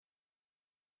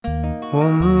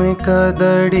ಒಮ್ಮೆ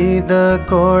ಕದಡಿದ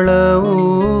ಕೊಳವು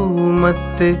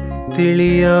ಮತ್ತೆ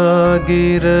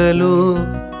ತಿಳಿಯಾಗಿರಲು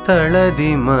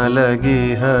ತಳದಿ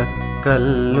ಮಲಗಿಹ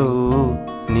ಕಲ್ಲು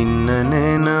ನಿನ್ನ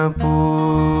ನೆನಪು.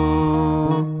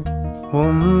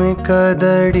 ಒಮ್ಮೆ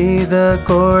ಕದಡಿದ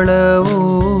ಕೊಳವು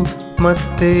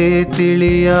ಮತ್ತೆ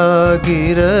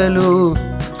ತಿಳಿಯಾಗಿರಲು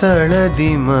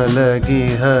ತಳದಿ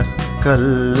ಮಲಗಿಹ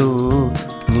ಕಲ್ಲು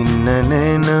ನಿನ್ನ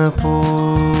ನೆನಪು.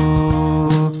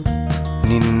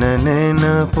 ನಿನ್ನ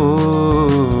ನೆನಪು,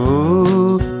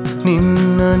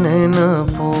 ನಿನ್ನ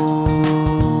ನೆನಪು.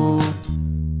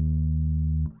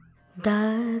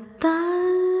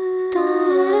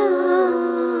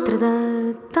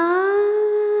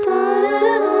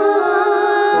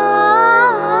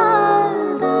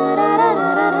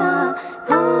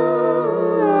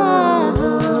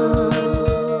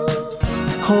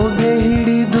 ಹೊಗೆ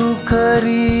ಹಿಡಿದು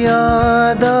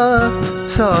ಕರಿಯಾದ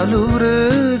ಸಾಲು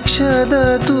ವೃಕ್ಷದ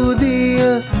ತುದಿಯ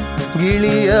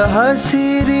ಗಿಳಿಯ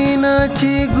ಹಸಿರಿನ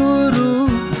ಚಿಗುರು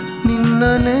ನಿನ್ನ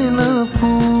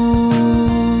ನೆನಪು.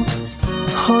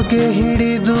 ಹೊಗೆ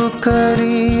ಹಿಡಿದು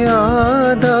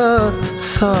ಕರಿಯಾದ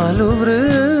ಸಾಲು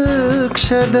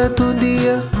ವೃಕ್ಷದ ತುದಿಯ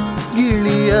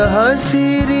ಗಿಳಿಯ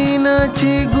ಹಸಿರಿನ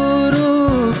ಚಿಗುರು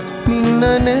ನಿನ್ನ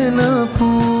ನೆನಪು.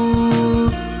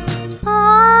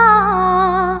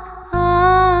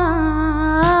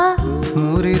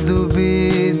 ಮುರಿದು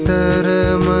ಬಿದ್ದರ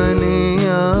ಮನೆಯ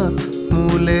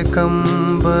ಮೂಲೆ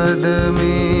ಕಂಬದ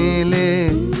ಮೇಲೆ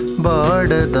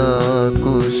ಬಾಡದ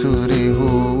ಕುಸುರಿ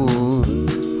ಹೂವು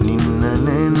ನಿನ್ನ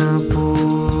ನೆನಪು.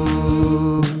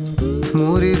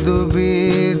 ಮುರಿದು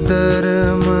ಬಿದ್ದರ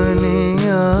ಮನೆಯ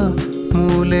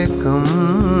ಮೂಲೆ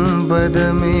ಕಂಬದ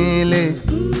ಮೇಲೆ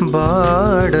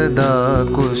ಬಾಡದ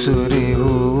ಕುಸುರಿ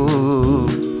ಹೂವು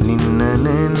ನಿನ್ನ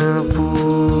ನೆನಪು.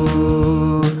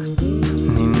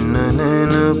 ನಿನ್ನ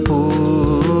ನೆನಪು,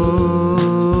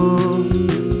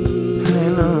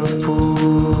 ನೆನಪು.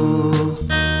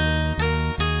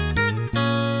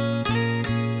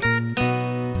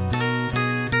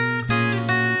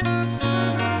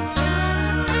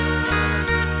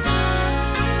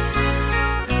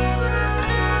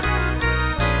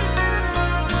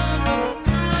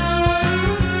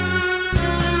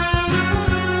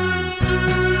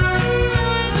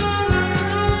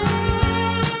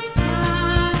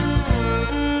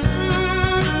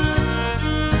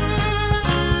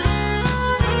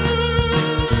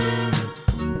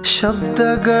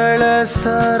 ಶಬ್ದಗಳ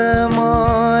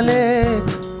ಸರಮಾಲೆ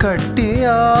ಕಟ್ಟಿಯಾರ್ಭಟಿಸುತ್ತಿರೆ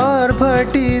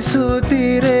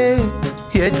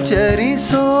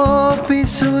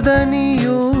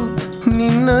ಎಚ್ಚರಿಸೋಪಿಸುದನಿಯು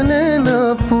ನಿನ್ನ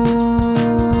ನೆನಪು.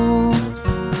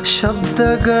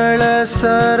 ಶಬ್ದಗಳ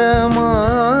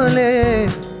ಸರಮಾಲೆ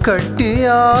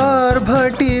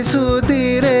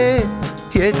ಕಟ್ಟಿಯಾರ್ಭಟಿಸುತ್ತಿರೆ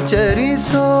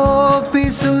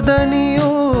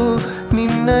ಎಚ್ಚರಿಸೋಪಿಸುದನಿಯು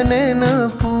ನಿನ್ನ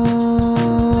ನೆನಪು.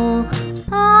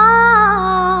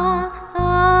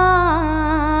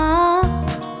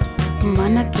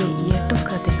 ಮನಕ್ಕೆ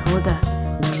ಎಟುಕದೆ ಹೋದ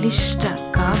ಕ್ಲಿಷ್ಟ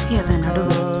ಕಾವ್ಯದ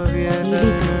ನಡುವೆ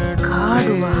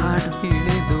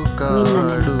ಇಳಿದು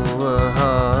ಕಾಡುವ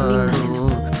ಹಾಡು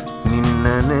ನಿನ್ನ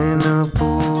ನೆನಪು.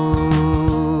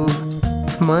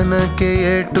 ಮನಕ್ಕೆ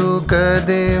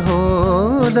ಎಟುಕದೆ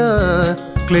ಹೋದ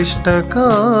ಕ್ಲಿಷ್ಟ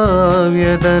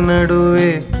ಕಾವ್ಯದ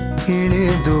ನಡುವೆ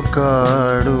ಇಳಿದು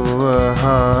ಕಾಡುವ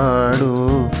ಹಾಡು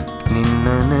ನಿನ್ನ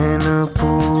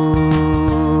ನೆನಪು.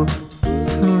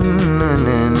 ನಿನ್ನ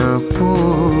ನೆನಪು.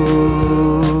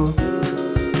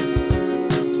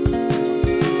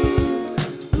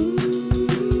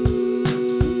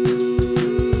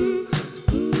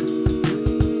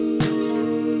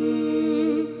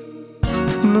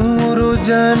 ನೂರು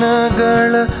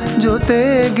ಜನಗಳ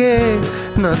ಜೊತೆಗೆ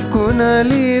ನಕ್ಕು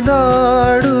ನಲಿದಾಡುತ್ತೀರೆ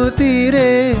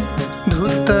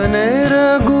ಧುತ್ತನೆ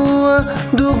ರಗುವ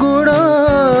ದುಗುಡ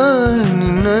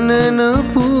ನಿನ್ನ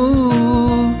ನೆನಪು.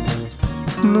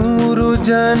 ನೂರು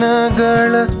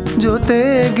ಜನಗಳ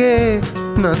ಜೊತೆಗೆ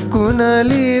ನಕ್ಕು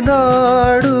ನಲಿದಾಡುತ್ತೀರೆ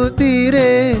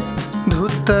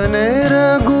ಧುತ್ತನೆ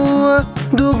ರಗುವ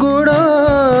ದುಗುಡ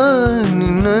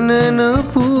ನಿನ್ನ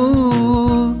ನೆನಪು.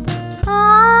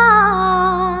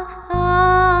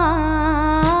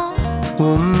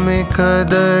 ಒಮ್ಮೆ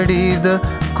ಕದಡಿದ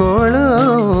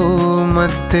ಕೊಳವು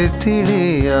ಮತ್ತೆ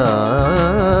ತಿಳಿಯಾಗಿರಲು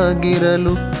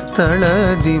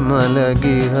ತಳದಿ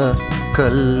ಮಲಗಿಹ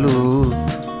ಕಲ್ಲು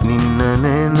ನಿನ್ನ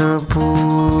ನೆನಪು.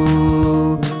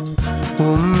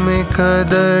 ಒಮ್ಮೆ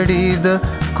ಕದಡಿದ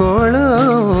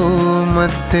ಕೊಳವು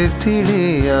ಮತ್ತೆ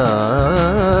ತಿಳಿಯಾಗಿರಲು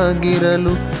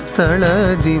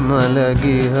ತಳದಿ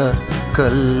ಮಲಗಿಹ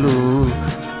ಕಲ್ಲು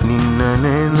ನಿನ್ನ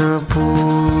ನೆನಪು.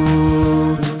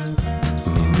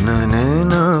 ನಿನ್ನ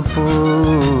ನೆನಪು. ನೆನಪು